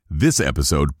This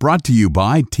episode brought to you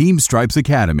by Team Stripes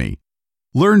Academy.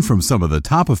 Learn from some of the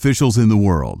top officials in the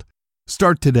world.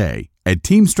 Start today at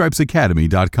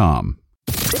teamstripesacademy.com.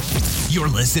 You're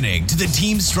listening to the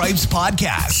Team Stripes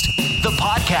Podcast, the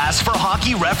podcast for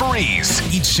hockey referees.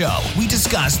 Each show, we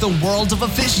discuss the world of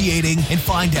officiating and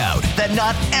find out that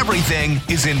not everything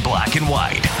is in black and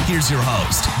white. Here's your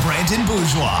host, Brandon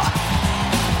Bourgeois.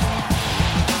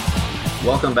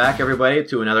 Welcome back, everybody,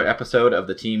 to another episode of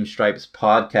the Team Stripes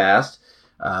Podcast.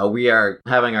 We are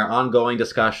having our ongoing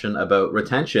discussion about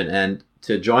retention, and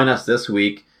to join us this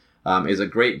week is a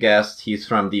great guest. He's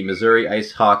from the Missouri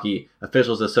Ice Hockey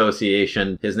Officials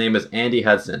Association. His name is Andy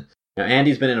Hudson. Now,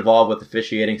 Andy's been involved with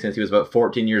officiating since he was about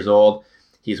 14 years old.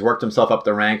 He's worked himself up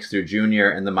the ranks through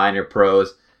junior and the minor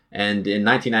pros, and in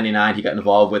 1999, he got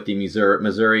involved with the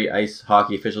Missouri Ice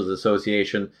Hockey Officials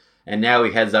Association, and now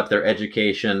he heads up their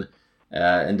education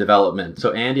and development.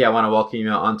 So, Andy, I want to welcome you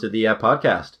onto the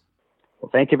podcast. Well,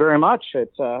 thank you very much.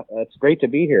 It's great to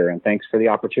be here, and thanks for the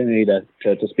opportunity to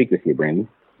speak with you, Brandon.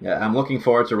 Yeah, I'm looking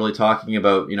forward to really talking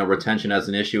about, retention as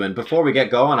an issue. And before we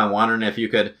get going, I'm wondering if you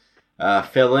could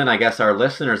fill in, I guess, our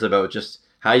listeners about just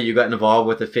how you got involved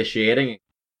with officiating.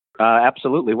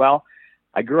 Absolutely. Well,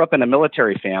 I grew up in a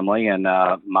military family, and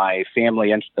my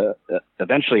family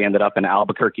eventually ended up in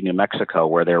Albuquerque, New Mexico,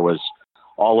 where there was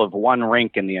all of one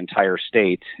rink in the entire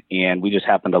state, and we just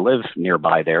happened to live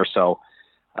nearby there. So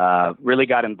really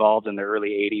got involved in the early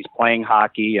 80s playing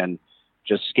hockey and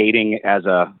just skating as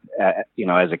a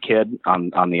kid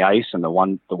on the ice, and the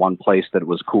one place that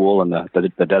was cool in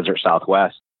the desert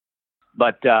Southwest.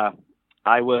 But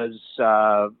I was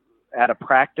at a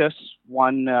practice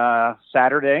one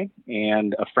Saturday,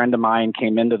 and a friend of mine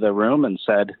came into the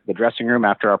dressing room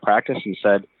after our practice, and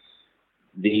said,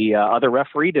 the other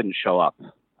referee didn't show up.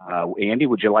 Andy,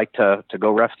 would you like to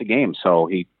go ref the game? So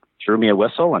he threw me a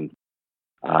whistle, and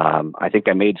I think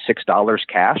I made $6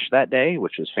 cash that day,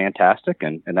 which was fantastic.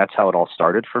 And that's how it all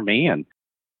started for me. And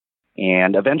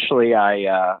eventually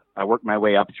I worked my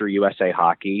way up through USA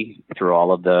Hockey, through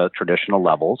all of the traditional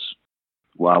levels.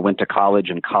 Well, I went to college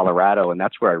in Colorado, and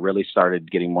that's where I really started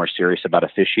getting more serious about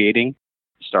officiating.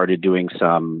 Started doing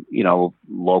some,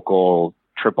 local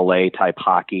AAA type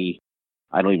hockey.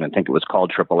 I don't even think it was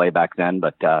called AAA back then,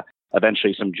 but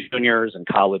eventually some juniors and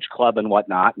college club and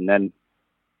whatnot. And then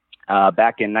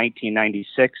back in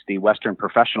 1996, the Western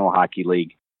Professional Hockey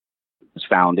League was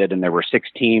founded, and there were 6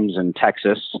 teams in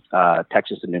Texas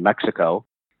and New Mexico.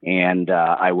 And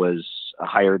I was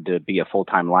hired to be a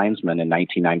full-time linesman in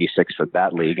 1996 for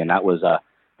that league. And that was a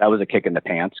kick in the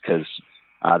pants, because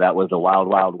that was the wild,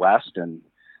 wild west. And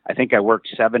I think I worked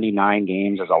 79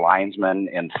 games as a linesman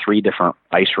in 3 different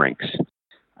ice rinks.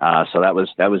 So that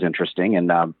was interesting. And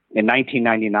in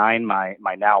 1999, my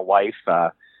now wife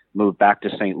moved back to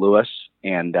St. Louis,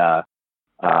 and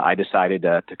I decided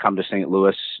to come to St.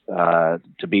 Louis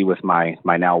to be with my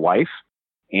now wife,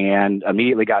 and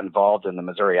immediately got involved in the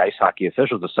Missouri Ice Hockey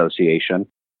Officials Association,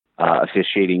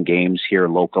 officiating games here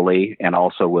locally, and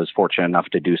also was fortunate enough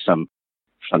to do some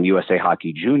USA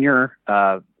Hockey Junior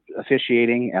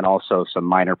officiating, and also some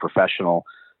minor professional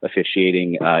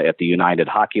officiating at the United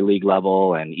Hockey League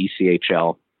level and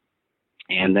ECHL.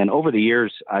 And then over the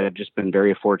years, I've just been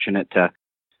very fortunate to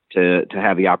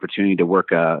have the opportunity to work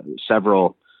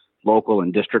several local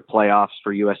and district playoffs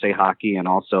for USA Hockey, and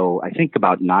also I think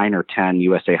about 9 or 10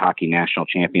 USA Hockey National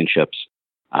Championships,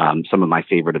 some of my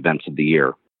favorite events of the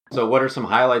year. So what are some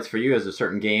highlights for you? Is there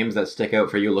certain games that stick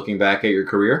out for you looking back at your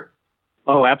career?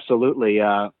 Oh, absolutely.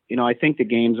 I think the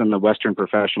games in the Western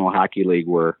Professional Hockey League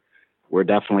were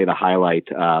definitely the highlight.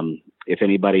 If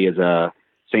anybody is a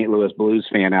St. Louis Blues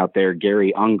fan out there,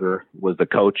 Gary Unger was the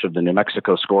coach of the New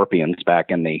Mexico Scorpions back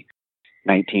in the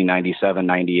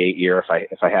 1997-98 year,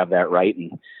 if I have that right.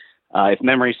 And if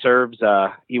memory serves,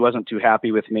 he wasn't too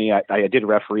happy with me. I did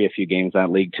referee a few games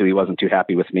on League Two. He wasn't too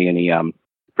happy with me, and he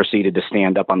proceeded to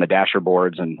stand up on the dasher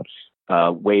boards and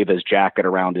wave his jacket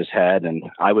around his head. And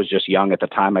I was just young at the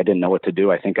time. I didn't know what to do.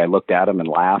 I think I looked at him and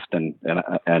laughed and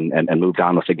moved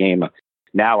on with the game.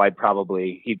 Now he'd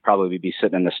probably be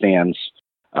sitting in the stands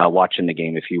watching the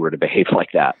game if he were to behave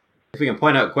like that. If we can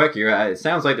point out quick, it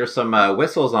sounds like there's some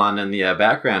whistles on in the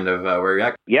background of where you're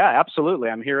at. Yeah, absolutely.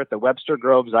 I'm here at the Webster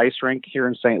Groves Ice Rink here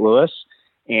in St. Louis,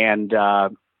 and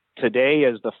today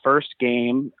is the first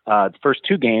 2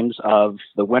 games of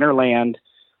the Winterland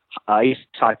Ice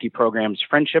Hockey Program's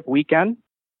Friendship Weekend,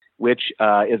 which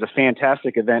is a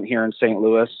fantastic event here in St.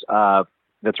 Louis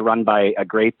that's run by a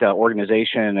great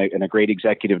organization and a great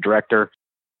executive director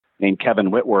named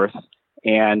Kevin Whitworth.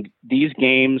 And these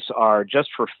games are just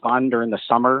for fun during the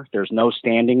summer. There's no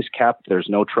standings kept. There's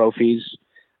no trophies.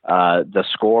 The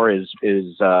score is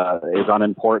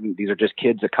unimportant. These are just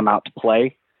kids that come out to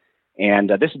play. And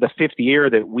this is the 5th year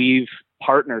that we've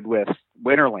partnered with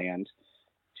Winterland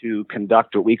to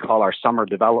conduct what we call our summer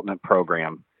development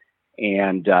program.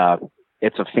 And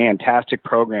it's a fantastic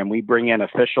program. We bring in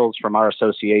officials from our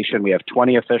association. We have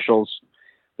 20 officials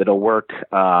that'll work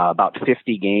about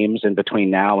 50 games in between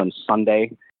now and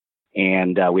Sunday.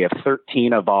 And we have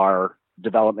 13 of our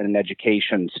development and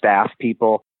education staff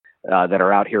people that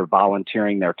are out here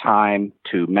volunteering their time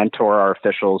to mentor our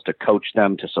officials, to coach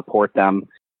them, to support them.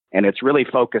 And it's really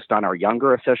focused on our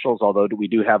younger officials, although we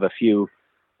do have a few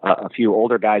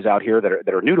older guys out here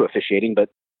that are new to officiating, but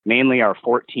mainly our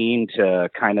 14 to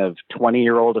kind of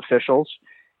 20-year-old officials.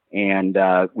 And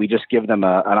we just give them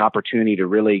an opportunity to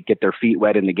really get their feet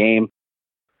wet in the game.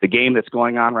 The game that's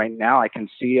going on right now, I can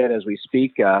see it as we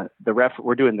speak.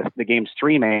 We're doing the game's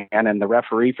 3-man, and the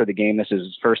referee for the game, this is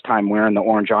his first time wearing the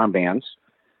orange armbands.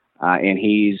 And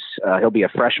he'll be a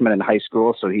freshman in high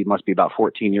school, so he must be about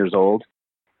 14 years old.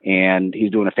 And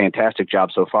he's doing a fantastic job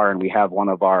so far. And we have one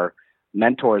of our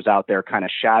mentors out there kind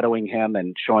of shadowing him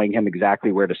and showing him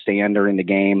exactly where to stand during the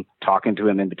game, talking to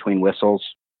him in between whistles,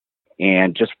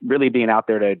 and just really being out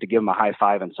there to give him a high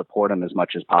five and support him as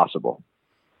much as possible.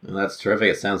 Well, that's terrific.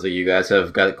 It sounds like you guys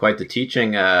have got quite the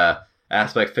teaching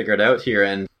aspect figured out here.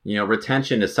 And,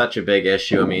 retention is such a big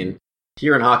issue. I mean,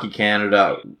 here in Hockey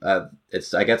Canada,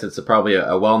 I guess it's probably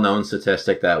a well-known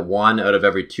statistic that 1 out of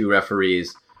every 2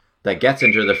 referees that gets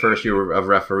into the first year of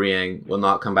refereeing will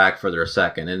not come back for their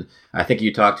second. And I think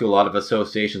you talk to a lot of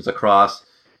associations across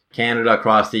Canada,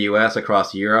 across the US,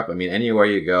 across Europe. I mean, anywhere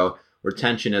you go,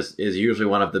 retention is usually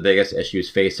one of the biggest issues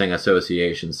facing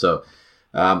associations. So,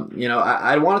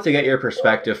 I wanted to get your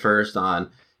perspective first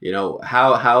on,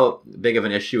 how big of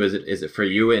an issue is it for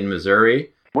you in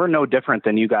Missouri? We're no different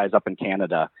than you guys up in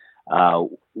Canada.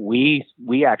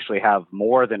 We actually have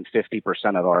more than 50%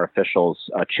 of our officials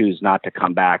choose not to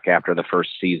come back after the first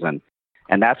season.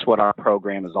 And that's what our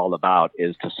program is all about,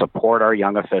 is to support our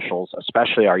young officials,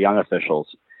 especially our young officials,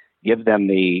 give them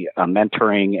the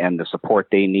mentoring and the support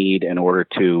they need in order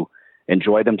to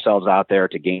enjoy themselves out there,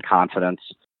 to gain confidence,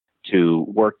 to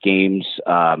work games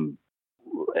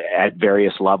at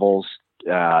various levels,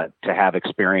 to have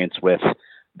experience with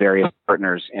various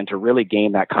partners, and to really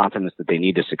gain that confidence that they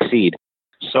need to succeed.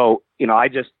 So,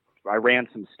 I ran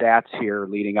some stats here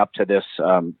leading up to this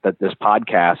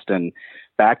podcast, and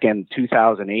back in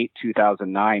 2008,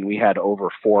 2009, we had over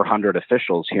 400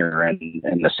 officials here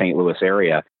in the St. Louis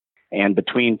area. And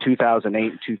between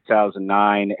 2008 and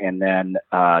 2009 and then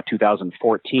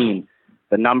 2014,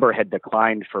 the number had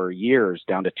declined for years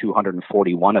down to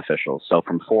 241 officials. So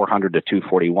from 400 to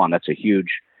 241, that's a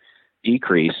huge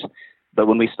decrease. But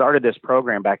when we started this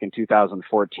program back in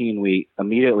 2014, we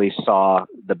immediately saw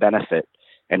the benefit,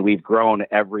 and we've grown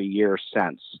every year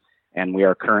since. And we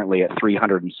are currently at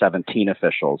 317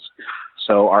 officials.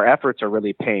 So our efforts are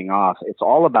really paying off. It's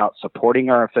all about supporting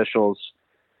our officials,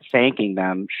 thanking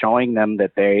them, showing them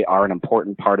that they are an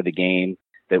important part of the game,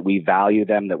 that we value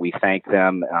them, that we thank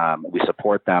them, we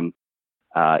support them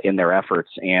in their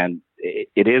efforts. And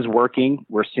it is working.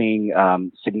 We're seeing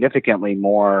significantly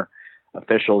more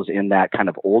officials in that kind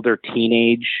of older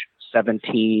teenage,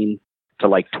 17 to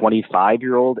like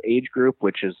 25-year-old age group,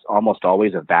 which is almost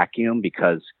always a vacuum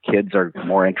because kids are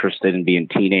more interested in being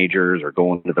teenagers or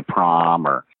going to the prom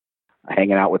or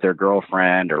hanging out with their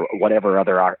girlfriend or whatever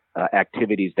other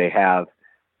activities they have.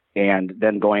 And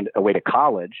then going away to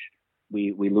college,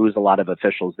 we lose a lot of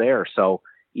officials there. So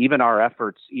even our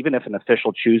efforts, even if an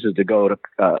official chooses to go to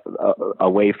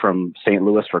away from St.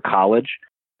 Louis for college,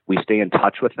 we stay in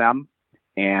touch with them.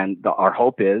 And our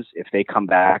hope is if they come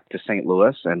back to St.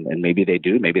 Louis, and maybe they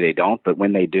do, maybe they don't, but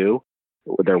when they do,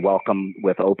 they're welcome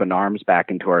with open arms back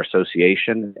into our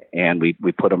association. And we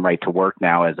put them right to work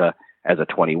now as a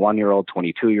 21-year-old,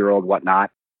 22-year-old,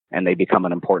 whatnot, and they become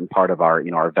an important part of our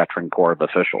veteran core of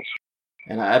officials.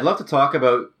 And I'd love to talk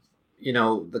about,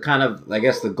 the kind of, I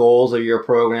guess, the goals of your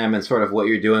program and sort of what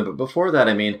you're doing. But before that,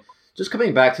 I mean, just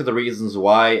coming back to the reasons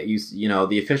why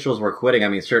the officials were quitting. I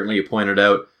mean, certainly you pointed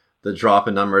out the drop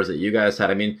in numbers that you guys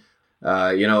had. I mean,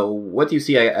 what do you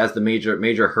see as the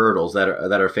major hurdles that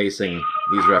are facing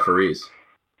these referees?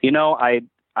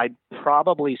 I'd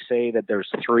probably say that there's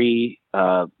 3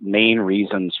 main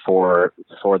reasons for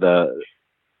the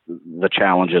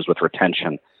challenges with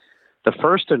retention. The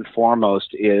first and foremost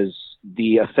is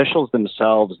the officials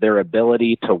themselves, their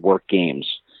ability to work games.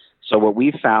 So what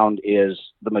we've found is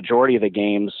the majority of the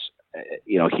games,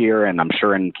 here and I'm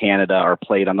sure in Canada, are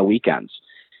played on the weekends.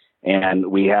 And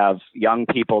we have young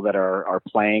people that are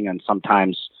playing, and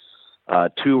sometimes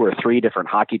 2 or 3 different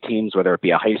hockey teams, whether it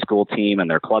be a high school team and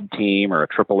their club team, or a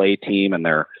AAA team and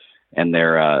their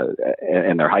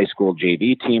high school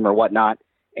JV team or whatnot,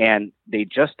 and they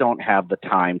just don't have the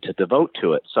time to devote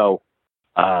to it. So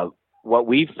what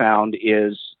we've found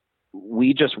is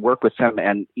we just work with them,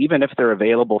 and even if they're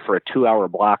available for a 2-hour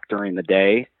block during the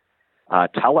day,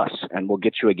 tell us and we'll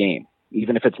get you a game,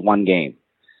 even if it's one game.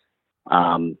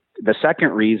 The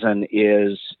second reason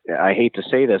is, I hate to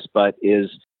say this, but is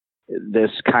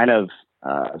this kind of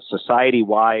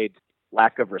society-wide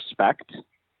lack of respect,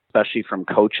 especially from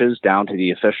coaches down to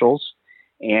the officials.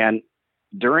 And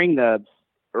during the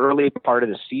early part of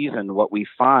the season, what we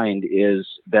find is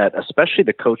that especially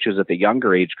the coaches at the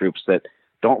younger age groups that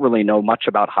don't really know much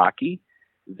about hockey,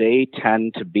 they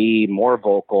tend to be more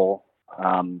vocal,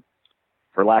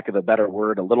 for lack of a better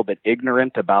word, a little bit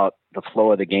ignorant about the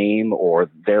flow of the game or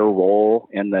their role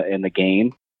in the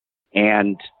game.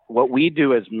 And what we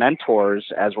do as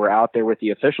mentors, as we're out there with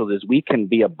the officials, is we can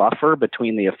be a buffer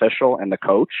between the official and the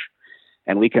coach.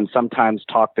 And we can sometimes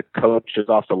talk the coaches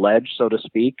off the ledge, so to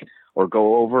speak, or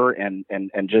go over and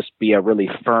just be a really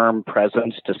firm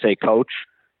presence to say, Coach,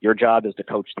 your job is to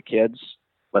coach the kids.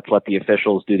 Let's let the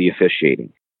officials do the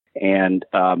officiating. And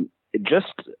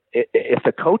if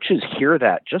the coaches hear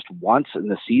that just once in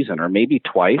the season, or maybe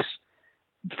twice,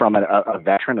 from a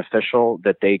veteran official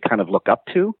that they kind of look up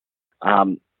to,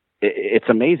 it's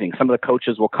amazing. Some of the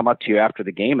coaches will come up to you after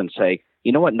the game and say,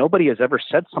 you know what, nobody has ever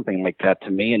said something like that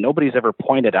to me, and nobody's ever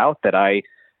pointed out that I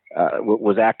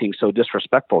was acting so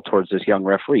disrespectful towards this young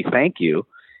referee. Thank you,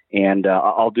 and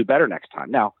I'll do better next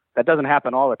time. Now, that doesn't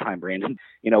happen all the time, Brandon.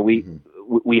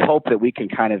 We hope that we can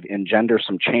kind of engender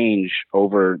some change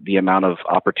over the amount of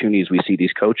opportunities we see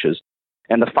these coaches.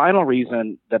 And the final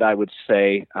reason that I would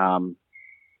say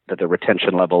that the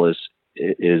retention level is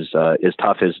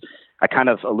tough is, I kind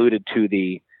of alluded to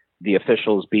the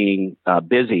officials being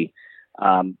busy,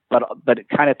 but it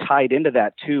kind of tied into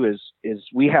that too is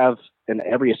we have, and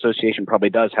every association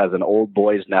probably has an old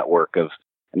boys network of,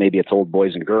 maybe it's old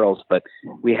boys and girls, but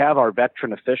we have our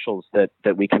veteran officials that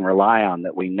we can rely on,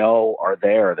 that we know are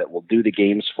there, that will do the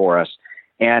games for us.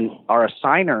 And our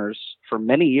assigners, for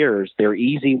many years, their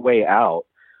easy way out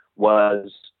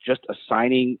was just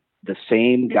assigning the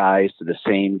same guys to the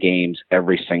same games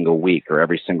every single week or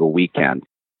every single weekend.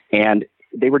 And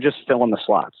they were just filling the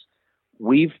slots.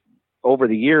 Over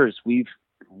the years,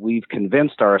 we've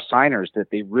convinced our assigners that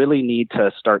they really need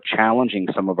to start challenging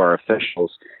some of our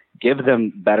officials, give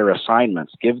them better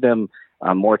assignments, give them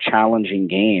more challenging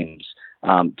games,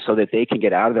 so that they can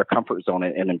get out of their comfort zone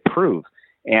and improve.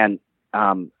 And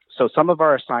so some of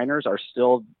our assigners are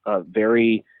still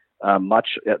very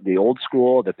much at the old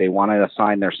school, that they want to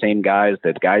assign their same guys,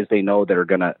 that guys they know that are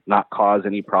going to not cause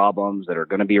any problems, that are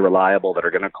going to be reliable, that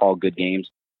are going to call good games.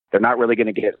 They're not really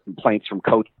going to get complaints from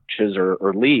coaches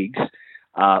or leagues.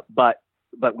 But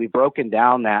we've broken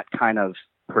down that kind of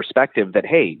perspective that,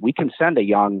 hey, we can send a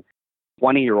young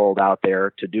 20-year-old out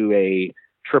there to do a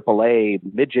AAA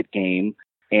midget game,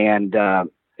 and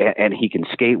he can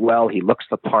skate well, he looks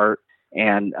the part,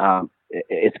 and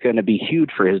it's going to be huge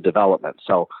for his development.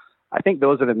 So I think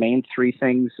those are the main 3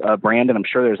 things, Brandon. I'm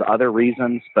sure there's other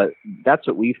reasons, but that's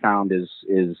what we found is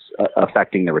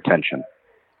affecting the retention.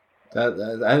 I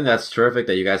think that's terrific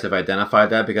that you guys have identified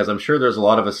that, because I'm sure there's a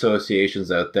lot of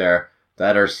associations out there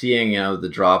that are seeing, the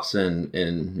drops in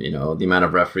the amount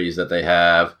of referees that they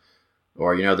have,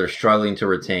 or, they're struggling to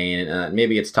retain.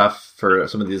 Maybe it's tough for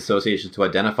some of these associations to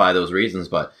identify those reasons,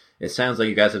 but it sounds like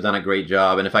you guys have done a great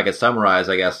job. And if I could summarize,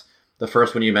 I guess the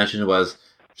first one you mentioned was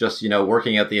just,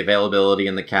 working out the availability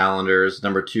in the calendars.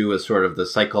 Number 2 is sort of the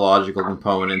psychological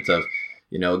component of,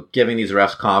 giving these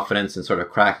refs confidence and sort of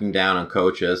cracking down on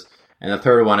coaches. And the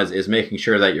third one is making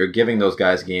sure that you're giving those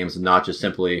guys games and not just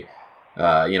simply,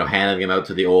 handing them out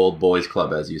to the old boys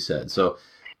club, as you said. So,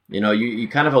 you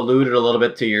kind of alluded a little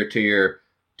bit to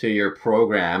your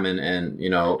program and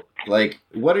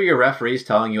what are your referees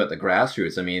telling you at the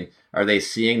grassroots? I mean, are they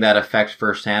seeing that effect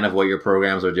firsthand of what your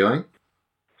programs are doing?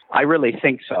 I really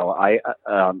think so.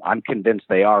 I'm convinced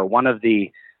they are. One of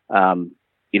the,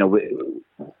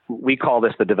 we call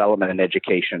this the development and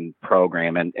education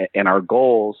program, and our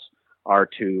goals are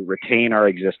to retain our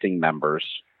existing members,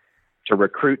 to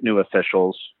recruit new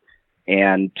officials,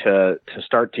 and to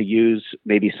start to use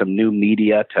maybe some new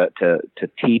media to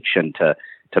teach and to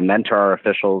mentor our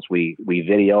officials. We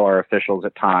video our officials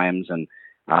at times, and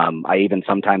I even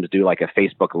sometimes do like a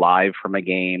Facebook Live from a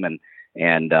game,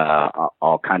 and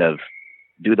I'll kind of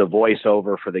do the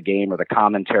voiceover for the game or the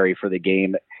commentary for the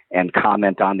game and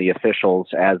comment on the officials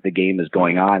as the game is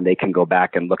going on. They can go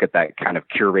back and look at that kind of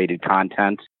curated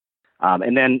content.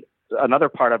 And then another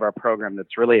part of our program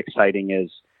that's really exciting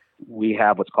is we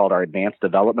have what's called our advanced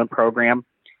development program.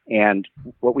 And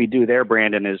what we do there,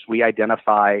 Brandon, is we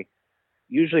identify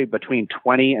usually between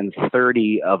 20 and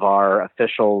 30 of our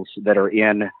officials that are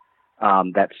in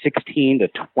that 16 to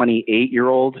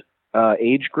 28-year-old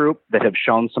age group that have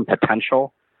shown some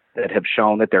potential, that have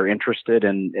shown that they're interested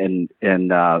in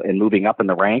moving up in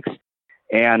the ranks.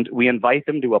 And we invite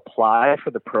them to apply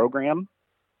for the program,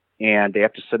 and they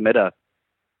have to submit an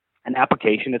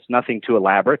application. It's nothing too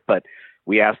elaborate, but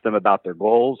we ask them about their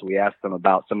goals. We ask them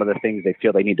about some of the things they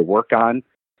feel they need to work on.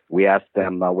 We ask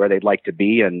them where they'd like to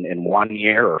be in 1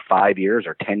 year or 5 years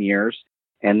or 10 years.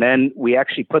 And then we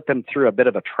actually put them through a bit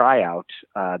of a tryout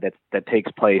that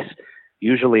takes place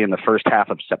usually in the first half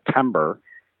of September.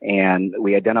 And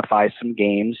we identify some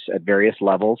games at various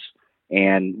levels,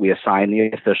 and we assign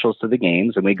the officials to the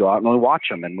games, and we go out and we watch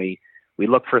them. And we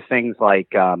look for things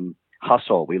like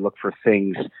hustle. We look for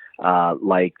things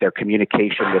like their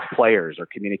communication with players or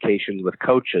communications with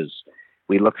coaches.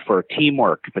 We look for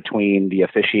teamwork between the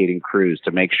officiating crews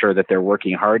to make sure that they're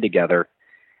working hard together.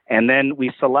 And then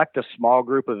we select a small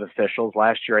group of officials.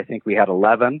 Last year, I think we had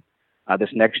 11. This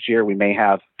next year, we may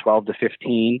have 12 to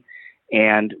 15.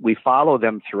 And we follow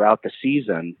them throughout the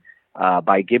season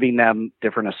by giving them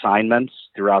different assignments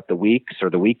throughout the weeks or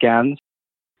the weekends.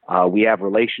 We have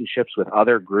relationships with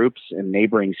other groups in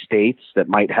neighboring states that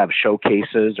might have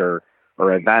showcases or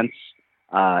events,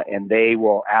 and they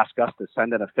will ask us to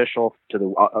send an official to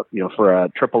the for a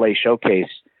AAA showcase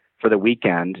for the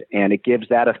weekend, and it gives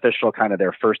that official kind of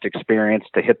their first experience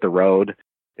to hit the road.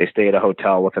 They stay at a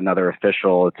hotel with another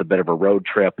official. It's a bit of a road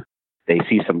trip. They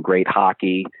see some great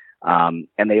hockey, and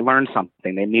they learn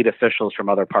something. They meet officials from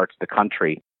other parts of the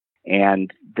country.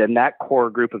 And then that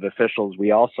core group of officials, we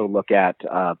also look at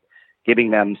giving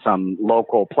them some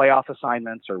local playoff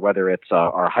assignments, or whether it's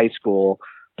our high school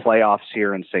playoffs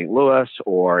here in St. Louis,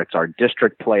 or it's our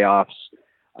district playoffs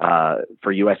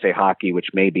for USA Hockey, which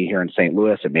may be here in St.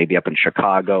 Louis. It may be up in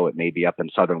Chicago. It may be up in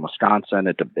southern Wisconsin.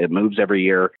 It moves every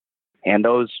year. And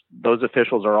those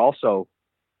officials are also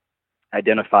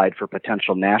identified for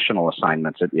potential national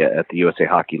assignments at the USA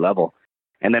Hockey level.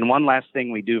 And then one last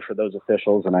thing we do for those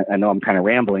officials, and I know I'm kind of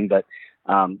rambling, but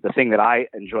the thing that I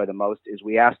enjoy the most is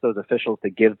we ask those officials to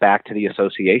give back to the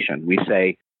association. We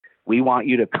say, we want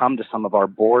you to come to some of our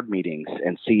board meetings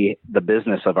and see the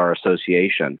business of our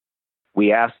association.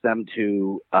 We ask them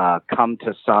to come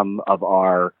to some of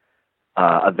our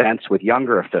events with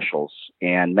younger officials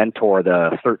and mentor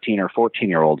the 13 or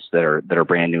 14-year-olds that are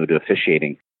brand new to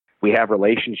officiating. We have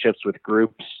relationships with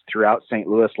groups throughout St.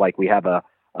 Louis, like we have a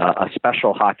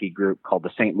special hockey group called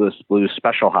the St. Louis Blues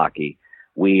Special Hockey.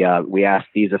 We ask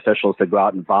these officials to go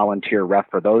out and volunteer ref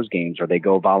for those games, or they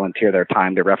go volunteer their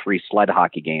time to referee sled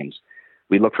hockey games.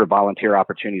 We look for volunteer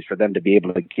opportunities for them to be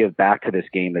able to give back to this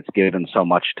game that's given so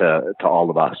much to all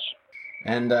of us.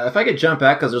 And if I could jump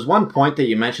back, because there's one point that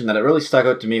you mentioned that it really stuck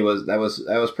out to me that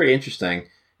was pretty interesting.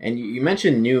 And you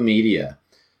mentioned new media.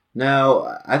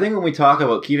 Now, I think when we talk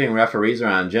about keeping referees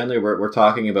around, generally we're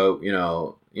talking about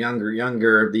the younger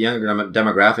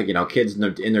demographic, kids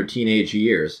in their teenage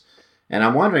years. And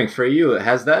I'm wondering, for you,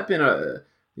 has that been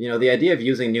the idea of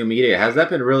using new media, has that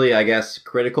been really, I guess,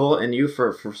 critical in you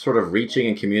for sort of reaching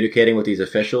and communicating with these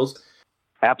officials?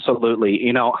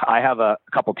 Absolutely. I have a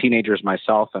couple teenagers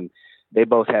myself, and they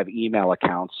both have email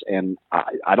accounts, and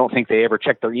I don't think they ever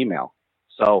check their email.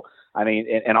 So, I mean,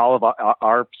 and all of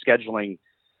our scheduling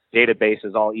database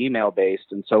is all email based.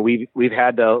 And so we've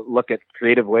had to look at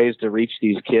creative ways to reach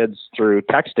these kids through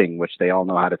texting, which they all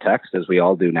know how to text, as we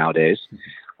all do nowadays.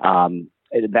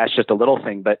 That's just a little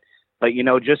thing, but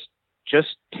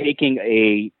just taking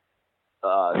a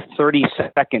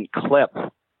 30-second clip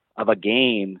of a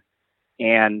game,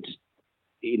 and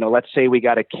let's say we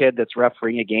got a kid that's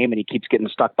refereeing a game and he keeps getting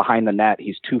stuck behind the net.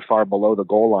 He's too far below the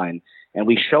goal line, and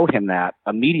we show him that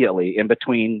immediately in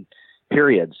between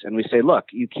periods, and we say, look,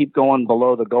 you keep going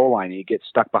below the goal line and you get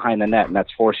stuck behind the net, and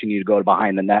that's forcing you to go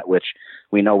behind the net, which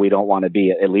we know we don't want to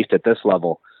be, at least at this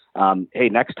level. Hey,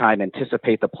 next time,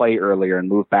 anticipate the play earlier and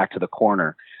move back to the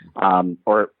corner.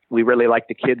 Or we really like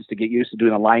the kids to get used to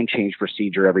doing a line change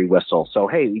procedure every whistle. So,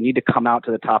 hey, you need to come out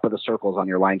to the top of the circles on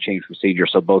your line change procedure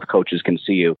so both coaches can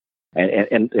see you.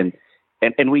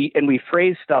 And we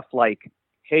phrase stuff like,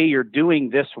 hey, you're doing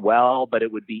this well, but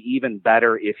it would be even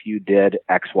better if you did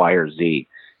X, Y, or Z.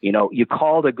 You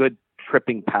called a good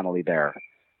tripping penalty there,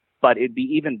 but it'd be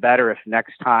even better if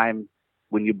next time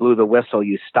when you blew the whistle,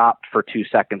 you stopped for 2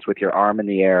 seconds with your arm in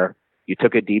the air, you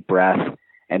took a deep breath,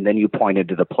 and then you pointed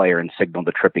to the player and signaled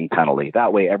the tripping penalty.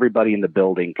 That way, everybody in the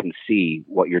building can see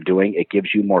what you're doing. It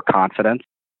gives you more confidence.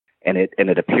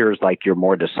 it appears like you're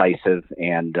more decisive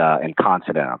and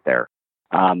confident out there.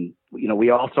 We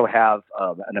also have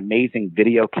an amazing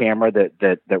video camera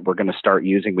that we're going to start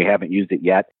using. We haven't used it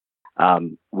yet.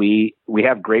 We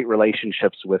have great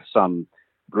relationships with some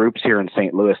groups here in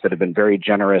St. Louis that have been very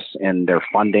generous in their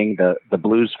funding. The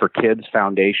Blues for Kids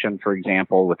Foundation, for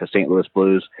example, with the St. Louis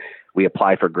Blues, we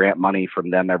apply for grant money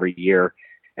from them every year.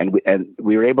 And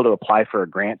we were able to apply for a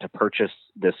grant to purchase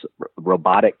this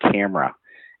robotic camera.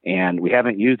 And we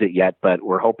haven't used it yet, but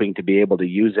we're hoping to be able to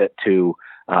use it to,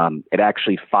 it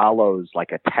actually follows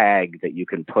like a tag that you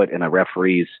can put in a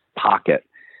referee's pocket.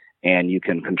 And you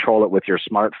can control it with your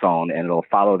smartphone, and it'll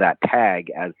follow that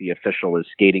tag as the official is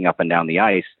skating up and down the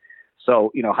ice.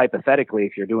 So, hypothetically,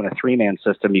 if you're doing a 3-man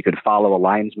system, you could follow a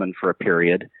linesman for a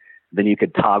period. Then you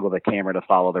could toggle the camera to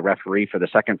follow the referee for the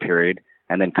second period,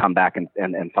 and then come back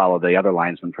and follow the other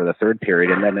linesman for the third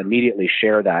period, and then immediately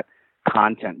share that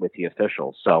content with the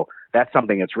officials. So that's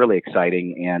something that's really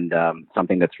exciting and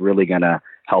something that's really going to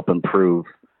help improve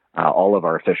all of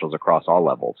our officials across all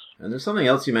levels. And there's something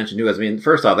else you mentioned too. I mean,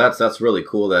 first off, that's really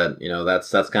cool that,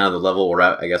 that's kind of the level we're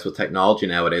at, I guess, with technology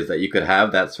nowadays, that you could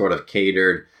have that sort of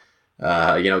catered,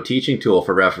 teaching tool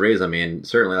for referees. I mean,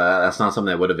 certainly that's not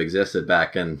something that would have existed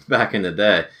back in the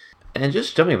day. And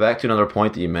just jumping back to another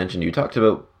point that you mentioned, you talked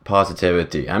about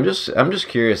positivity. I'm just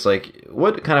curious, like,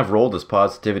 what kind of role does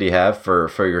positivity have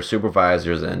for your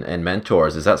supervisors and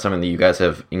mentors? Is that something that you guys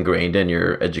have ingrained in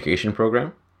your education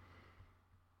program?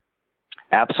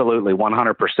 Absolutely,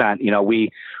 100%.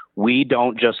 We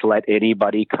don't just let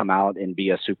anybody come out and be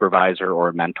a supervisor or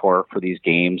a mentor for these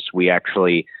games. We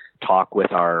actually talk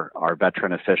with our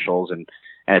veteran officials, and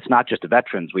it's not just the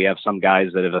veterans. We have some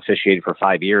guys that have officiated for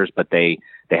 5 years, but they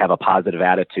have a positive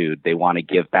attitude. They want to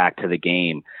give back to the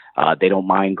game. They don't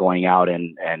mind going out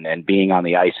and being on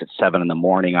the ice at 7 a.m.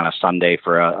 on a Sunday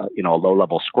for a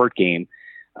low-level squirt game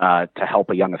to help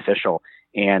a young official.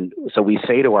 And so we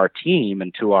say to our team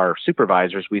and to our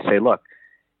supervisors, we say, look,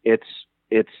 it's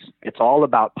all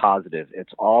about positive.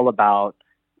 It's all about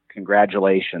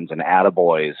congratulations and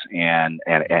attaboys and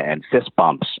fist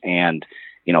bumps and,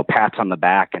 pats on the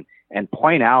back and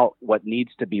point out what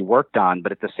needs to be worked on.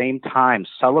 But at the same time,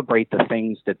 celebrate the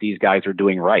things that these guys are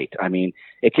doing right. I mean,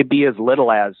 it could be as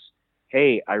little as,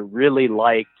 hey, I really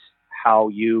liked how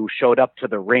you showed up to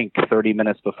the rink 30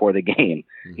 minutes before the game.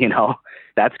 Mm-hmm.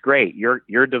 That's great.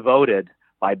 You're devoted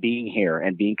by being here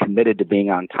and being committed to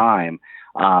being on time.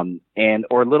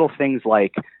 Or little things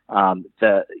like, the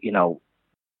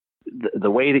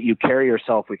way that you carry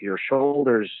yourself with your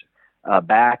shoulders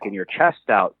back and your chest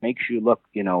out makes you look,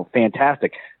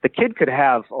 fantastic. The kid could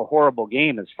have a horrible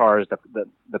game as far as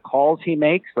the calls he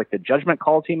makes, like the judgment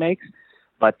calls he makes.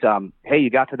 But hey, you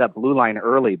got to that blue line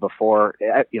early before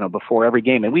every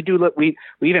game, and we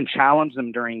even challenge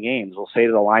them during games. We'll say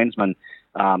to the linesman,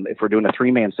 if we're doing a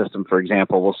 3-man system, for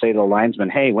example, we'll say to the linesman,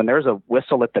 hey, when there's a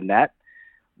whistle at the net,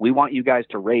 we want you guys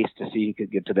to race to see who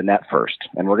could get to the net first,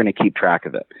 and we're going to keep track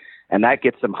of it. And that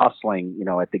gets them hustling,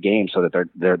 at the game, so that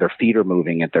their feet are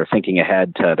moving and they're thinking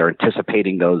ahead. They're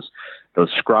anticipating those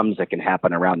scrums that can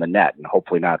happen around the net, and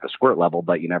hopefully not at the squirt level,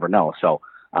 but you never know. So.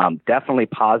 Definitely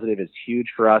positive is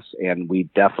huge for us, and we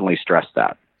definitely stress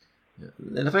that.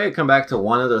 And if I could come back to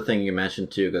one other thing you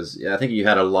mentioned too, because I think you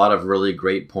had a lot of really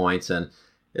great points, and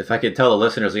if I could tell the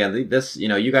listeners again, this,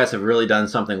 you guys have really done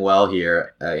something well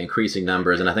here, increasing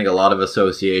numbers, and I think a lot of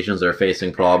associations are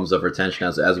facing problems of retention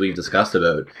as we've discussed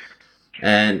about.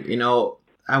 And,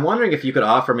 I'm wondering if you could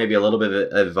offer maybe a little bit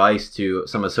of advice to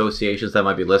some associations that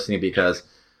might be listening, because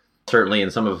certainly in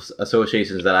some of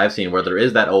associations that I've seen where there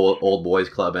is that old boys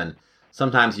club, and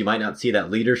sometimes you might not see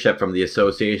that leadership from the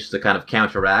associations to kind of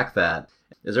counteract that.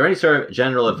 Is there any sort of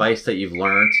general advice that you've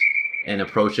learned in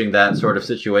approaching that sort of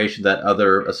situation that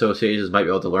other associations might be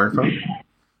able to learn from?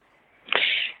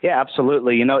 Yeah,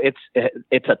 absolutely.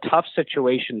 It's a tough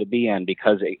situation to be in,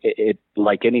 because it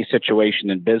like any situation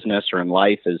in business or in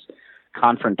life, is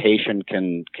confrontation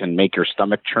can make your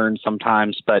stomach churn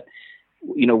sometimes. But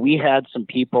we had some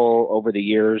people over the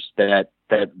years that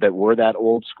were that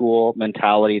old school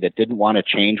mentality, that didn't want to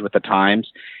change with the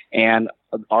times. And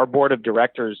our board of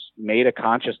directors made a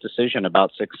conscious decision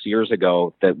about 6 years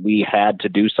ago that we had to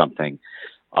do something.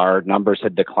 Our numbers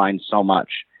had declined so much.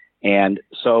 And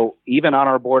so even on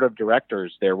our board of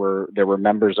directors, there were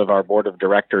members of our board of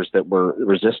directors that were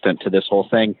resistant to this whole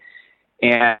thing.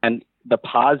 And the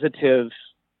positive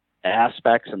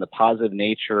aspects and the positive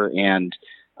nature and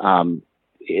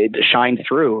it shined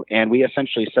through, and we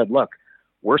essentially said, look,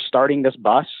 we're starting this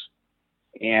bus,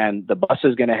 and the bus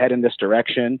is going to head in this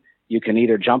direction. You can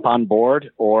either jump on board,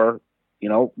 or,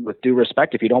 with due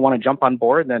respect, if you don't want to jump on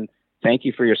board, then thank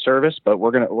you for your service, but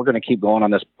we're gonna keep going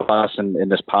on this bus in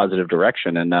this positive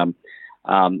direction. And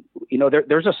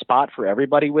there's a spot for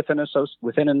everybody within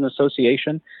an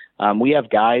association. We have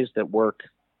guys that work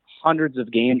hundreds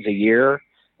of games a year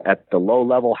at the low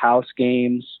level house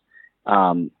games,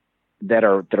 that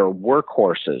are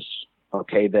workhorses,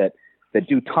 okay, that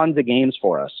do tons of games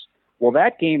for us. Well,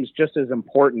 that game's just as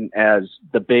important as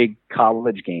the big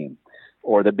college game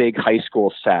or the big high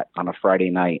school set on a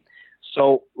Friday night.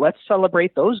 So let's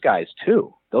celebrate those guys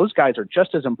too. Those guys are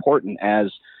just as important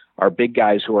as our big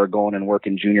guys who are going and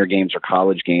working junior games or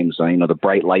college games, the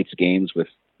bright lights games with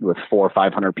 400 or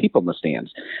 500 people in the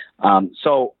stands.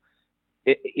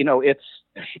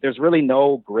 There's really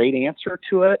no great answer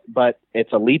to it, but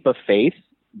it's a leap of faith.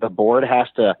 The board has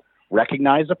to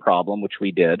recognize the problem, which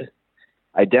we did,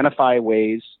 identify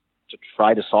ways to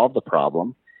try to solve the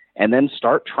problem, and then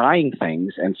start trying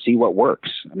things and see what works.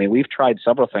 I mean, we've tried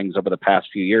several things over the past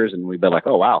few years, and we've been like,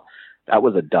 oh, wow, that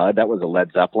was a dud. That was a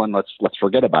Led Zeppelin. Let's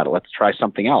forget about it. Let's try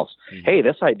something else. Mm-hmm. Hey,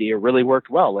 this idea really worked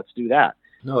well. Let's do that.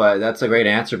 No, that's a great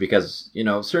answer because,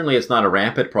 certainly it's not a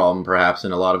rampant problem perhaps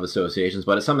in a lot of associations,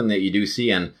 but it's something that you do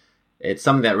see, and it's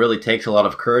something that really takes a lot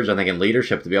of courage, I think, and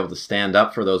leadership to be able to stand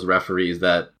up for those referees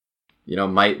that,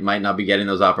 might not be getting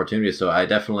those opportunities. So I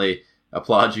definitely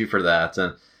applaud you for that.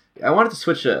 And I wanted to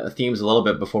switch themes a little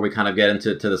bit before we kind of get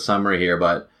into the summary here,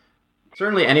 but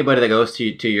certainly anybody that goes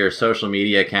to your social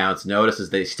media accounts notices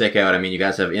they stick out. I mean, you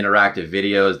guys have interactive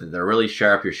videos. They're really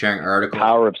sharp. You're sharing articles. The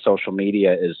power of social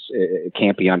media it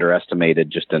can't be underestimated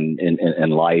just in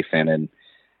life and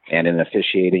in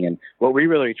officiating. And what we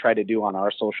really try to do on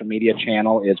our social media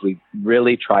channel is we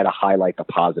really try to highlight the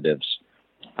positives.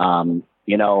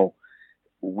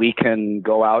 We can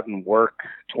go out and work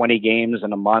 20 games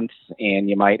in a month and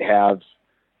you might have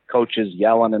coaches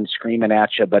yelling and screaming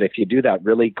at you. But if you do that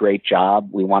really great job,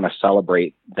 we want to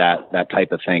celebrate that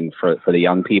type of thing for the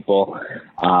young people.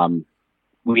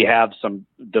 We have some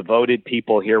devoted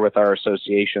people here with our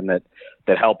association that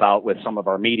help out with some of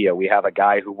our media. We have a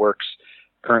guy who works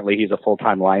currently, he's a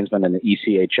full-time linesman in the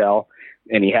ECHL,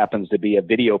 and he happens to be a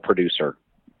video producer.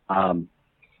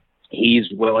 He's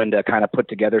willing to kind of put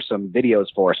together some videos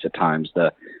for us at times.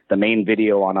 The main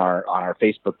video on our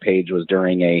Facebook page was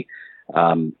during a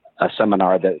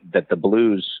seminar that the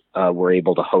Blues were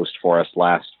able to host for us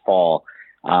last fall,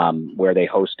 where they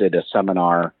hosted a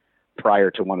seminar prior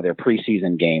to one of their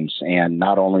preseason games. And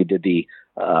not only did the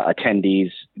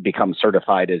attendees become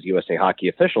certified as USA Hockey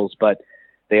officials, but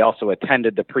they also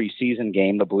attended the preseason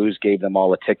game. The Blues gave them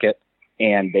all a ticket,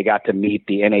 and they got to meet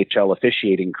the NHL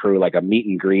officiating crew, like a meet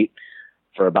and greet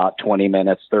for about 20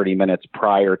 minutes, 30 minutes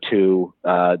prior to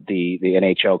the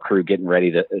NHL crew getting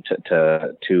ready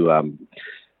to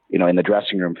in the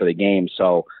dressing room for the game.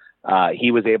 So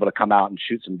he was able to come out and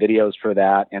shoot some videos for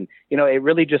that. And, it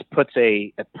really just puts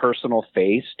a personal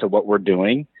face to what we're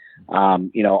doing.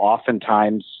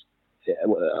 Oftentimes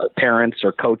parents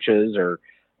or coaches or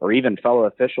even fellow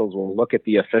officials will look at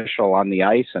the official on the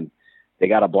ice and they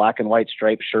got a black and white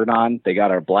striped shirt on. They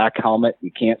got a black helmet.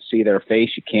 You can't see their face.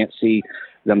 You can't see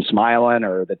them smiling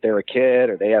or that they're a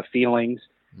kid or they have feelings.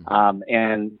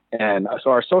 And so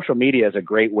our social media is a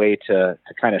great way to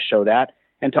kind of show that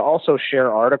and to also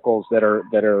share articles that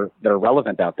are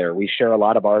relevant out there. We share a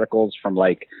lot of articles from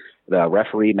like the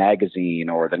Referee Magazine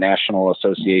or the National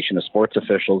Association of Sports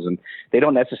Officials, and they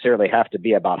don't necessarily have to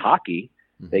be about hockey.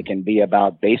 They can be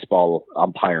about baseball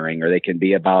umpiring, or they can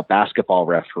be about basketball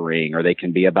refereeing, or they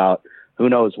can be about who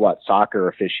knows what, soccer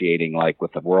officiating, like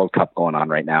with the World Cup going on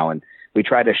right now. And we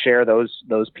try to share those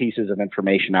pieces of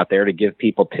information out there to give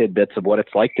people tidbits of what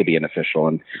it's like to be an official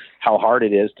and how hard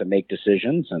it is to make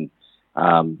decisions, and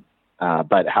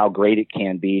but how great it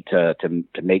can be to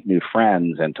make new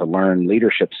friends and to learn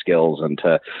leadership skills and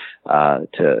to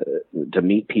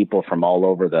meet people from all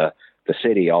over the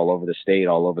city, all over the state,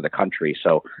 all over the country.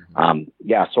 So,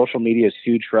 social media is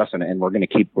huge for us, and we're going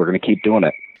to keep doing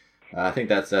it. I think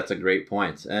that's a great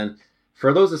point. And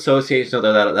for those associations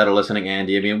that are listening,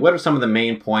 Andy, I mean, what are some of the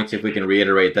main points, if we can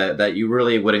reiterate, that you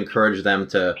really would encourage them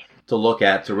to look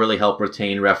at to really help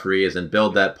retain referees and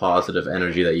build that positive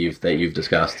energy that you've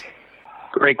discussed?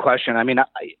 Great question. I mean,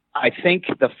 I think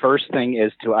the first thing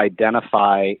is to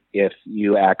identify if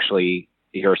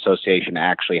your association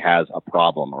actually has a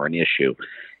problem or an issue.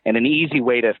 And an easy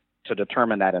way to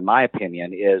determine that, in my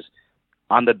opinion, is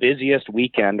on the busiest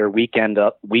weekend or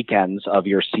weekends of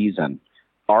your season,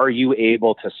 are you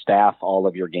able to staff all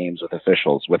of your games with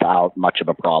officials without much of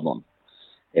a problem?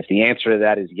 If the answer to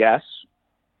that is yes,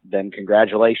 then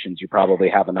congratulations, you probably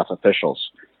have enough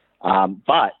officials.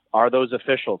 But are those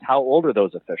officials, how old are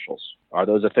those officials? Are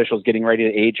those officials getting ready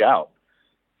to age out?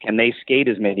 Can they skate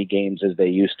as many games as they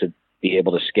used to be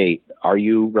able to skate? Are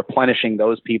you replenishing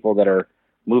those people that are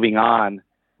moving on,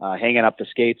 hanging up the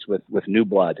skates with new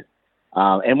blood?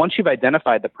 And once you've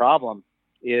identified the problem,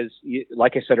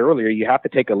 like I said earlier, you have to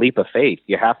take a leap of faith.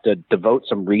 You have to devote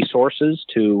some resources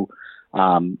to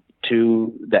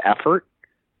the effort,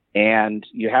 and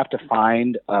you have to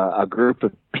find a group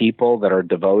of people that are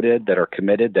devoted, that are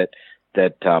committed,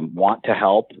 that want to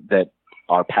help, that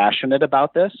are passionate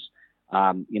about this.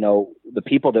 The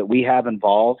people that we have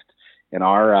involved in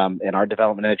our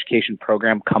development and education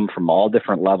program come from all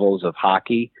different levels of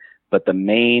hockey, but the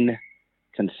main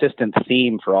consistent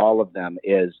theme for all of them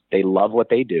is they love what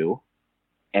they do,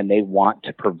 and they want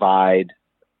to provide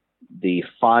the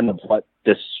fun of what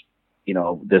this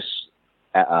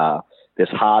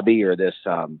hobby or this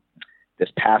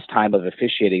pastime of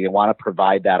officiating. They want to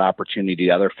provide that opportunity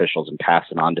to other officials and pass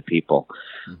it on to people.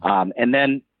 Mm-hmm. And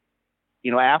then,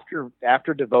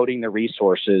 after devoting the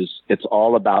resources, it's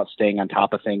all about staying on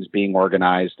top of things, being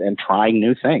organized, and trying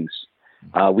new things.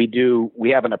 We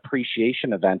have an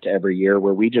appreciation event every year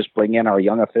where we just bring in our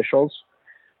young officials.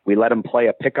 We let them play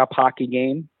a pickup hockey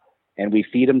game, and we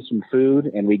feed them some food,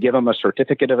 and we give them a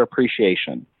certificate of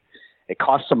appreciation. It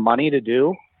costs some money to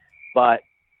do, but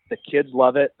the kids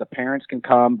love it. The parents can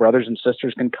come, brothers and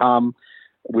sisters can come.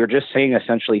 We're just saying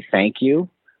essentially thank you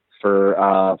for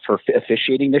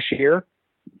officiating this year.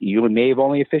 You may have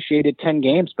only officiated 10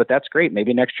 games, but that's great.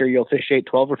 Maybe next year you'll officiate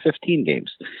 12 or 15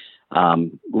 games.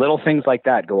 Little things like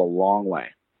that go a long way.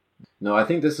 No, I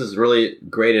think this is really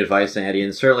great advice, Andy,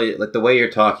 and certainly like the way you're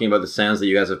talking about, the sounds that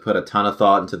you guys have put a ton of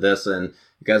thought into this, and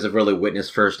you guys have really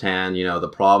witnessed firsthand, the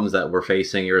problems that we're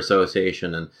facing your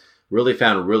association, and really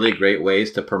found really great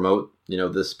ways to promote,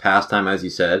 this pastime, as you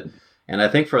said. And I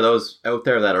think for those out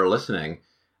there that are listening,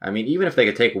 I mean, even if they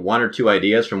could take one or two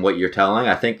ideas from what you're telling,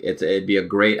 I think it'd be a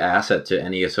great asset to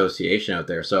any association out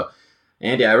there. So,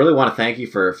 Andy, I really want to thank you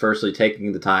for firstly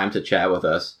taking the time to chat with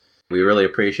us. We really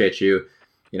appreciate you,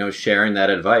 sharing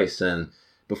that advice. And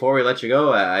before we let you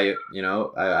go,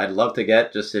 I'd love to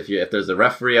get just if there's a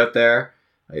referee out there,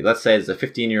 let's say it's a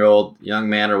 15-year-old young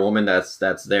man or woman that's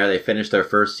there, they finished their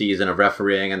first season of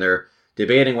refereeing and they're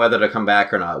debating whether to come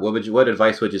back or not. What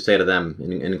advice would you say to them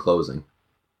in closing?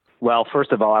 Well,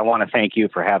 first of all, I want to thank you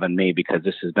for having me, because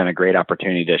this has been a great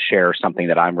opportunity to share something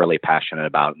that I'm really passionate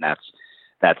about, and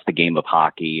that's the game of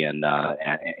hockey and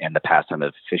the pastime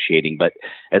of officiating. But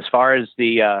as far as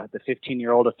the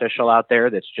 15-year-old official out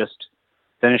there that's just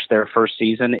finished their first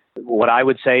season, what I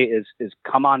would say is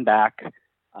come on back,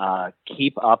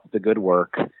 keep up the good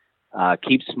work,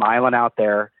 keep smiling out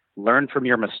there, learn from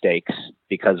your mistakes,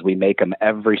 because we make them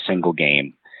every single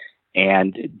game,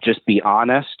 and just be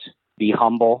honest, be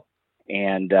humble,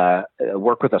 and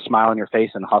work with a smile on your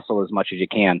face and hustle as much as you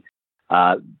can.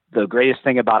 The greatest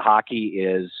thing about hockey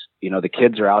is, the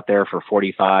kids are out there for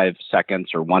 45 seconds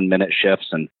or 1 minute shifts.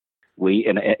 And we,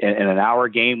 in an hour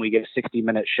game, we get a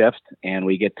 60-minute shift, and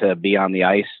we get to be on the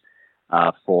ice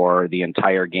for the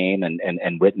entire game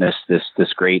and witness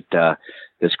this great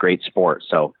sport.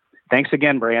 So thanks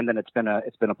again, Brandon. It's been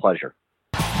a pleasure.